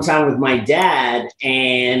 Gooch's one time with my dad,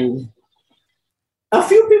 and a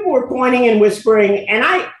few people were pointing and whispering, and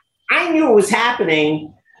I knew it was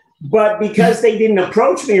happening, but because they didn't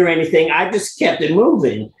approach me or anything, I just kept it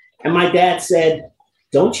moving. And my dad said,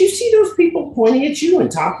 don't you see those people pointing at you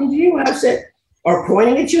and talking to you? And I said, or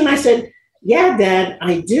pointing at you? And I said, yeah, Dad,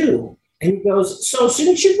 I do. And he goes, so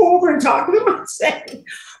shouldn't you go over and talk to them? I said,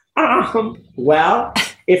 well,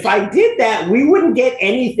 if I did that, we wouldn't get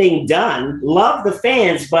anything done. Love the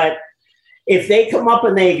fans, but if they come up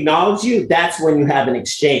and they acknowledge you, that's when you have an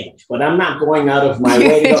exchange. But I'm not going out of my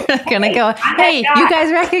way to go, gonna go, hey, you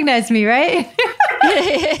guys recognize me, right?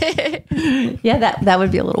 Yeah, that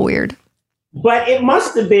would be a little weird. But it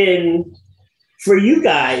must have been, for you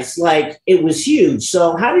guys, like, it was huge.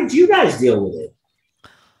 So how did you guys deal with it?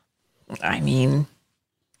 I mean,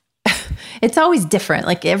 it's always different.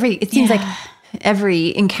 Like it seems like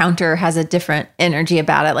every encounter has a different energy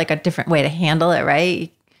about it, like a different way to handle it,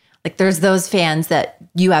 right? Like there's those fans that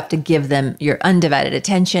you have to give them your undivided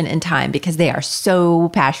attention and time because they are so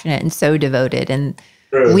passionate and so devoted. And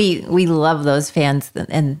we love those fans,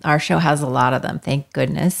 and our show has a lot of them. Thank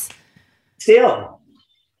goodness. Still.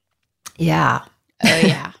 Yeah. Oh,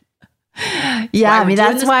 yeah. Yeah. I mean,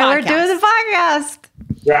 that's why we're doing the podcast.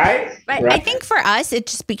 Right. But I think for us, it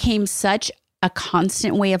just became such a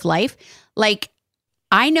constant way of life. Like,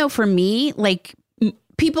 I know for me, like,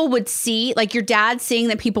 people would see, like, your dad seeing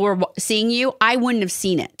that people were seeing you. I wouldn't have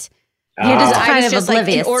seen it. You're just kind of just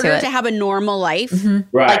oblivious like, in order to to have a normal life,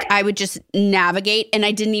 Right. like, I would just navigate, and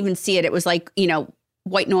I didn't even see it. It was like,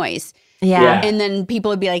 white noise. Yeah. And then people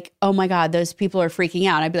would be like, oh my God, those people are freaking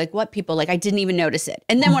out. I'd be like, what people? Like, I didn't even notice it.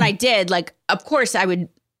 And then when I did, like, of course I would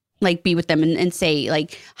like be with them and say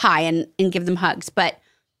like hi and give them hugs. But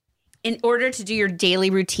in order to do your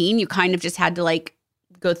daily routine, you kind of just had to like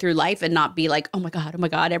go through life and not be like, oh my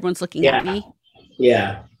God, everyone's looking at me.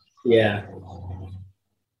 Yeah.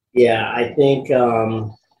 I think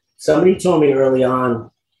somebody told me early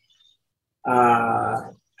on,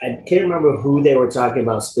 I can't remember who they were talking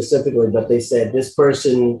about specifically, but they said this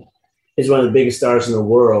person is one of the biggest stars in the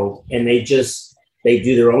world, and they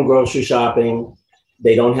do their own grocery shopping.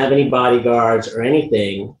 They don't have any bodyguards or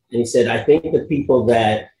anything. And he said, I think the people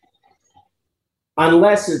that,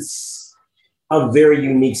 unless it's a very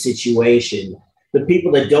unique situation, the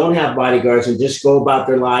people that don't have bodyguards and just go about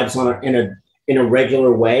their lives in a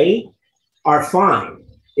regular way are fine.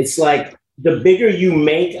 It's like, the bigger you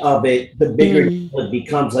make of it, the bigger it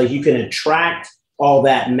becomes. Like, you can attract all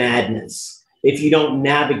that madness if you don't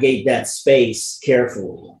navigate that space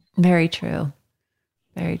carefully. Very true.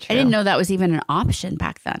 Very true. I didn't know that was even an option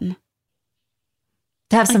back then.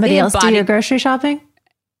 To have somebody else do your grocery shopping?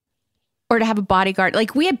 Or to have a bodyguard.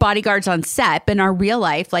 Like, we had bodyguards on set, but in our real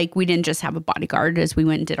life, like, we didn't just have a bodyguard as we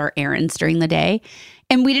went and did our errands during the day.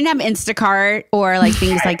 And we didn't have Instacart or like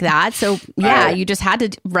things like that. So yeah, you just had to,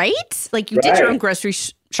 right? Like, you did your own grocery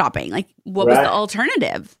shopping. Like, what was the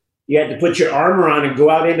alternative? You had to put your armor on and go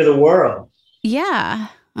out into the world. Yeah.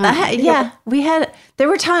 There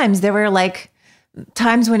were times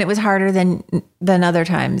when it was harder than other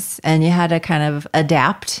times, and you had to kind of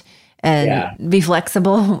adapt and be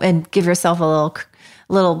flexible and give yourself a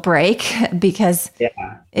little break because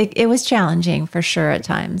it was challenging for sure at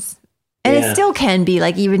times. And it still can be,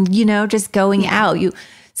 like, even, just going out.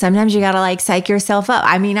 Sometimes you got to like psych yourself up.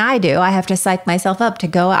 I mean, I do. I have to psych myself up to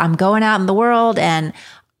go. I'm going out in the world, and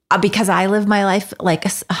because I live my life like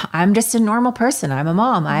I'm just a normal person. I'm a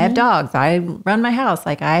mom. I have dogs. I run my house.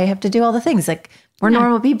 Like, I have to do all the things. Like, we're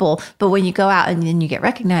normal people. But when you go out and then you get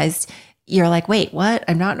recognized, you're like, wait, what?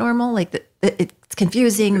 I'm not normal? Like, it's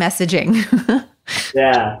confusing messaging.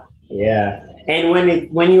 Yeah. And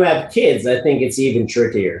when you have kids, I think it's even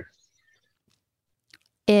trickier.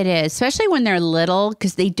 It is, especially when they're little,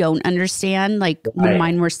 because they don't understand. Like, when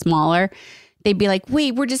mine were smaller, they'd be like,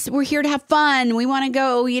 wait, we're here to have fun. We want to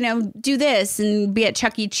go, do this and be at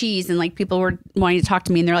Chuck E. Cheese. And like people were wanting to talk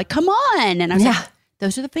to me and they're like, come on. And I was like,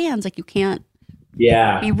 those are the fans. Like you can't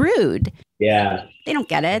be rude. Yeah. They don't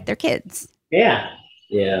get it. They're kids. Yeah.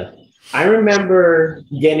 Yeah. I remember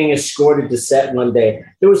getting escorted to set one day.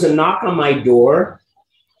 There was a knock on my door.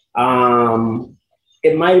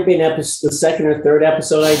 It might have been the second or third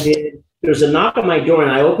episode I did. There was a knock on my door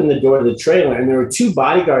and I opened the door to the trailer and there were 2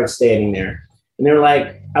 bodyguards standing there. And they were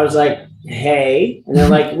like, I was like, hey. And they're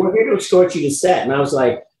like, we're here to escort you to set. And I was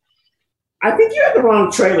like, I think you have the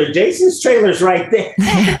wrong trailer. Jason's trailer's right there.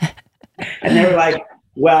 And they were like,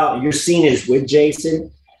 well, your scene is with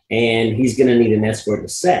Jason and he's going to need an escort to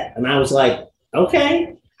set. And I was like,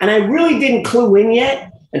 okay. And I really didn't clue in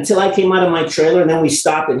yet until I came out of my trailer. And then we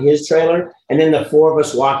stopped at his trailer. And then the 4 of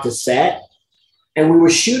us walked to set. And we were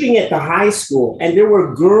shooting at the high school. And there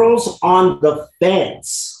were girls on the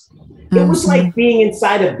fence. It was like being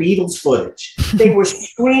inside of Beatles footage. They were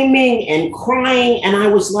screaming and crying. And I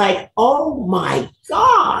was like, oh, my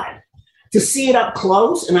God, to see it up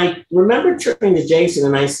close. And I remember turning to Jason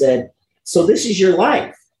and I said, so this is your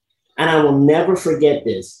life. And I will never forget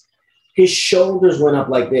this. His shoulders went up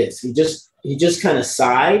like this. He just kind of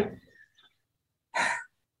sighed.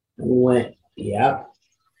 And he went, yeah.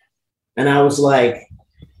 And I was like,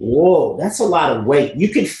 whoa, that's a lot of weight. You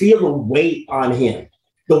could feel the weight on him,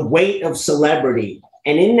 the weight of celebrity.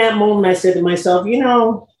 And in that moment, I said to myself, I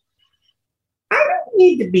don't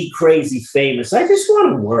need to be crazy famous. I just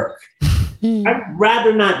want to work. I'd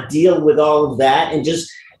rather not deal with all of that and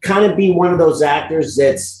just kind of be one of those actors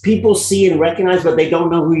that people see and recognize, but they don't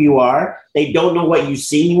know who you are. They don't know what you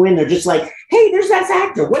see you in. They're just like, hey, there's that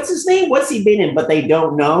actor. What's his name? What's he been in? But they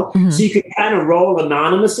don't know. So you can kind of roll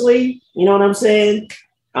anonymously. You know what I'm saying?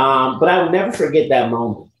 But I will never forget that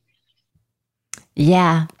moment.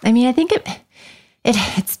 Yeah. I mean, I think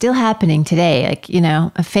it's still happening today. Like,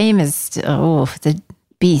 a fame is, it's a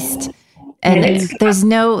beast. And there's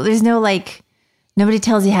no like, nobody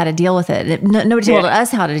tells you how to deal with it. Nobody told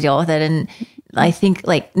us how to deal with it. And I think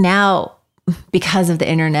like now, because of the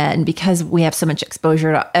internet and because we have so much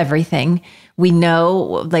exposure to everything, we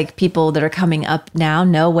know like people that are coming up now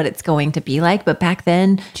know what it's going to be like. But back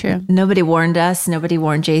then, nobody warned us. Nobody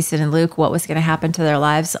warned Jason and Luke what was going to happen to their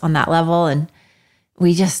lives on that level. And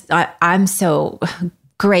I'm so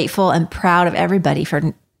grateful and proud of everybody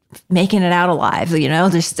for making it out alive,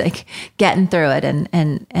 just like getting through it.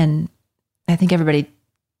 And I think everybody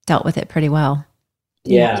dealt with it pretty well.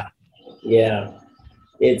 Yeah.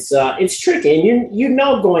 It's tricky, and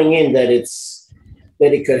going in that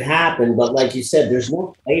it could happen, but like you said, there's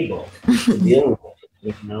no playbook to deal with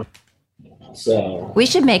it, So we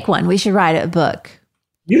should make one. We should write a book.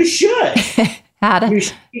 You should. How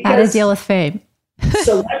to deal with fame.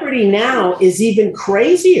 Celebrity now is even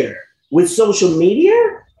crazier with social media.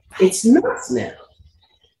 It's nuts now.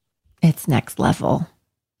 It's next level.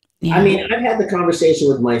 Yeah. I mean, I've had the conversation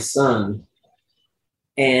with my son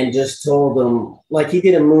and just told him, like, he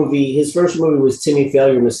did a movie. His first movie was Timmy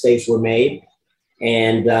Failure, Mistakes Were Made.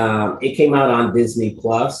 And it came out on Disney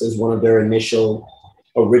Plus as one of their initial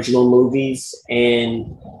original movies.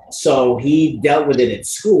 And so he dealt with it at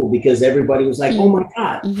school because everybody was like, oh my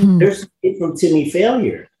God, there's a kid from Timmy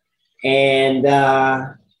Failure. And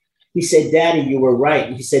he said, Daddy, you were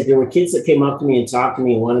right. He said, there were kids that came up to me and talked to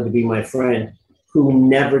me and wanted to be my friend who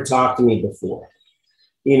never talked to me before,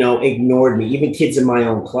 ignored me, even kids in my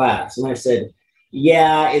own class. And I said,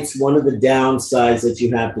 yeah, it's one of the downsides that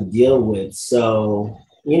you have to deal with. So,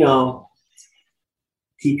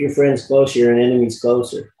 keep your friends closer, your enemies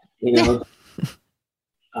closer, You'll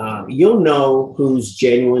know who's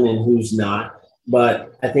genuine and who's not,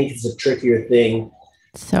 but I think it's a trickier thing.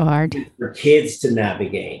 So hard for kids to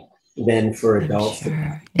navigate than for adults.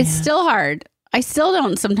 Sure. It's still hard. I still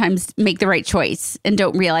don't sometimes make the right choice and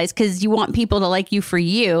don't realize, because you want people to like you for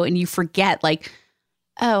you and you forget like,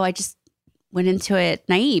 oh, I just went into it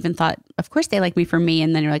naive and thought, of course they like me for me.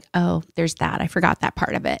 And then you're like, oh, there's that. I forgot that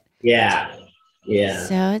part of it. Yeah.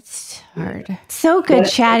 So it's hard. So good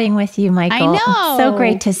chatting with you, Michael. I know. So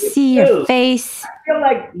great to see your face. I feel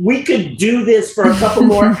like we could do this for a couple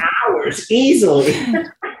more hours easily.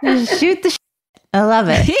 Shoot the I love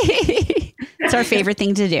it. It's our favorite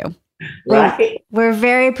thing to do. Right. We're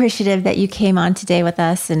very appreciative that you came on today with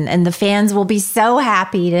us, and the fans will be so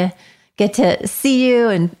happy to get to see you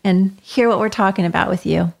and hear what we're talking about with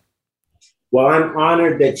you. Well, I'm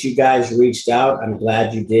honored that you guys reached out. I'm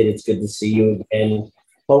glad you did. It's good to see you again.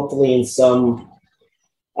 Hopefully in some,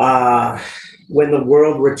 when the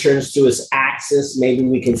world returns to its axis, maybe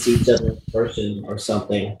we can see each other in person or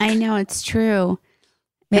something. I know, it's true.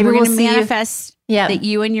 Maybe we're we'll going to manifest that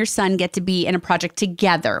you and your son get to be in a project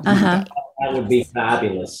together one day. That would be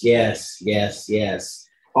fabulous. Yes.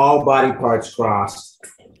 All body parts crossed.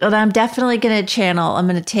 But I'm definitely going to channel. I'm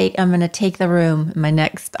going to take the room in my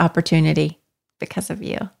next opportunity because of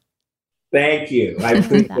you. Thank you. I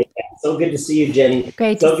appreciate that. So good to see you, Jenny.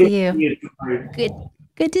 Great to see you.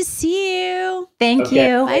 Good to see you. Thank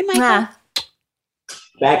you. Bye, Michael.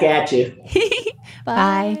 Back at you.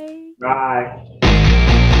 Bye. Bye.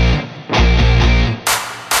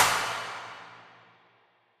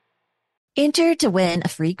 Enter to win a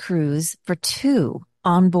free cruise for 2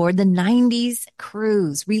 on board the 90s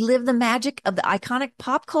cruise. Relive the magic of the iconic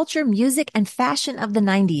pop culture, music, and fashion of the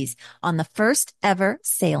 90s on the first ever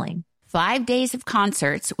sailing. 5 days of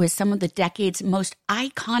concerts with some of the decade's most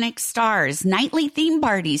iconic stars, nightly theme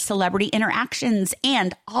parties, celebrity interactions,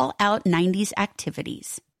 and all-out 90s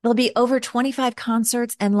activities. There'll be over 25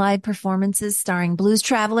 concerts and live performances starring Blues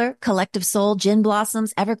Traveler, Collective Soul, Gin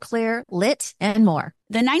Blossoms, Everclear, Lit, and more.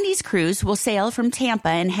 The 90s cruise will sail from Tampa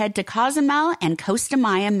and head to Cozumel and Costa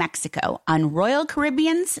Maya, Mexico on Royal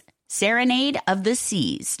Caribbean's Serenade of the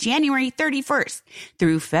Seas, January 31st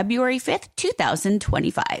through February 5th,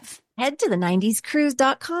 2025. Head to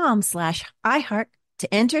the90scruise.com/iHeart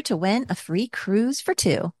to enter to win a free cruise for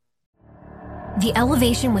 2. The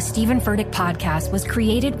Elevation with Stephen Furtick podcast was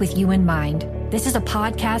created with you in mind. This is a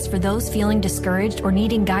podcast for those feeling discouraged or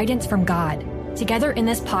needing guidance from God. Together in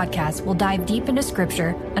this podcast, we'll dive deep into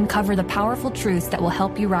scripture, uncover the powerful truths that will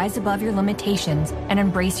help you rise above your limitations and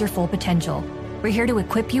embrace your full potential. We're here to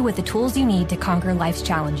equip you with the tools you need to conquer life's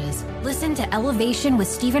challenges. Listen to Elevation with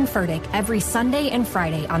Stephen Furtick every Sunday and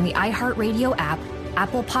Friday on the iHeartRadio app,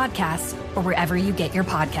 Apple Podcasts, or wherever you get your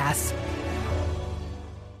podcasts.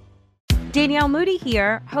 Danielle Moody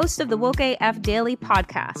here, host of the Woke AF Daily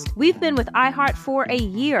podcast. We've been with iHeart for a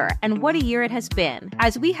year, and what a year it has been.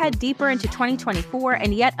 As we head deeper into 2024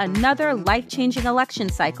 and yet another life-changing election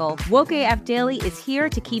cycle, Woke AF Daily is here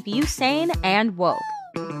to keep you sane and woke.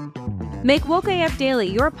 Make Woke AF Daily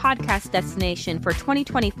your podcast destination for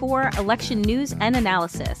 2024 election news and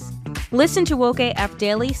analysis. Listen to Woke AF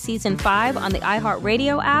Daily Season 5 on the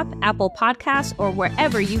iHeartRadio app, Apple Podcasts, or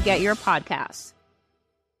wherever you get your podcasts.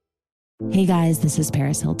 Hey guys, this is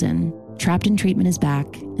Paris Hilton. Trapped in Treatment is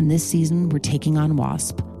back, and this season we're taking on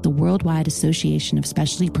WASP, the Worldwide Association of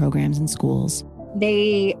Specialty Programs in Schools.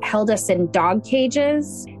 They held us in dog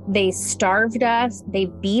cages. They starved us. They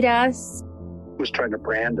beat us. Was trying to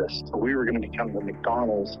brand us. So we were going to become the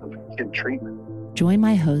McDonald's of kid treatment. Join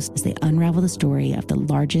my hosts as they unravel the story of the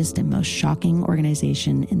largest and most shocking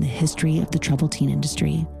organization in the history of the troubled teen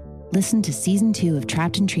industry. Listen to Season 2 of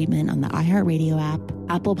Trapped in Treatment on the iHeartRadio app,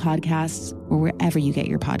 Apple Podcasts, or wherever you get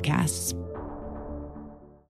your podcasts.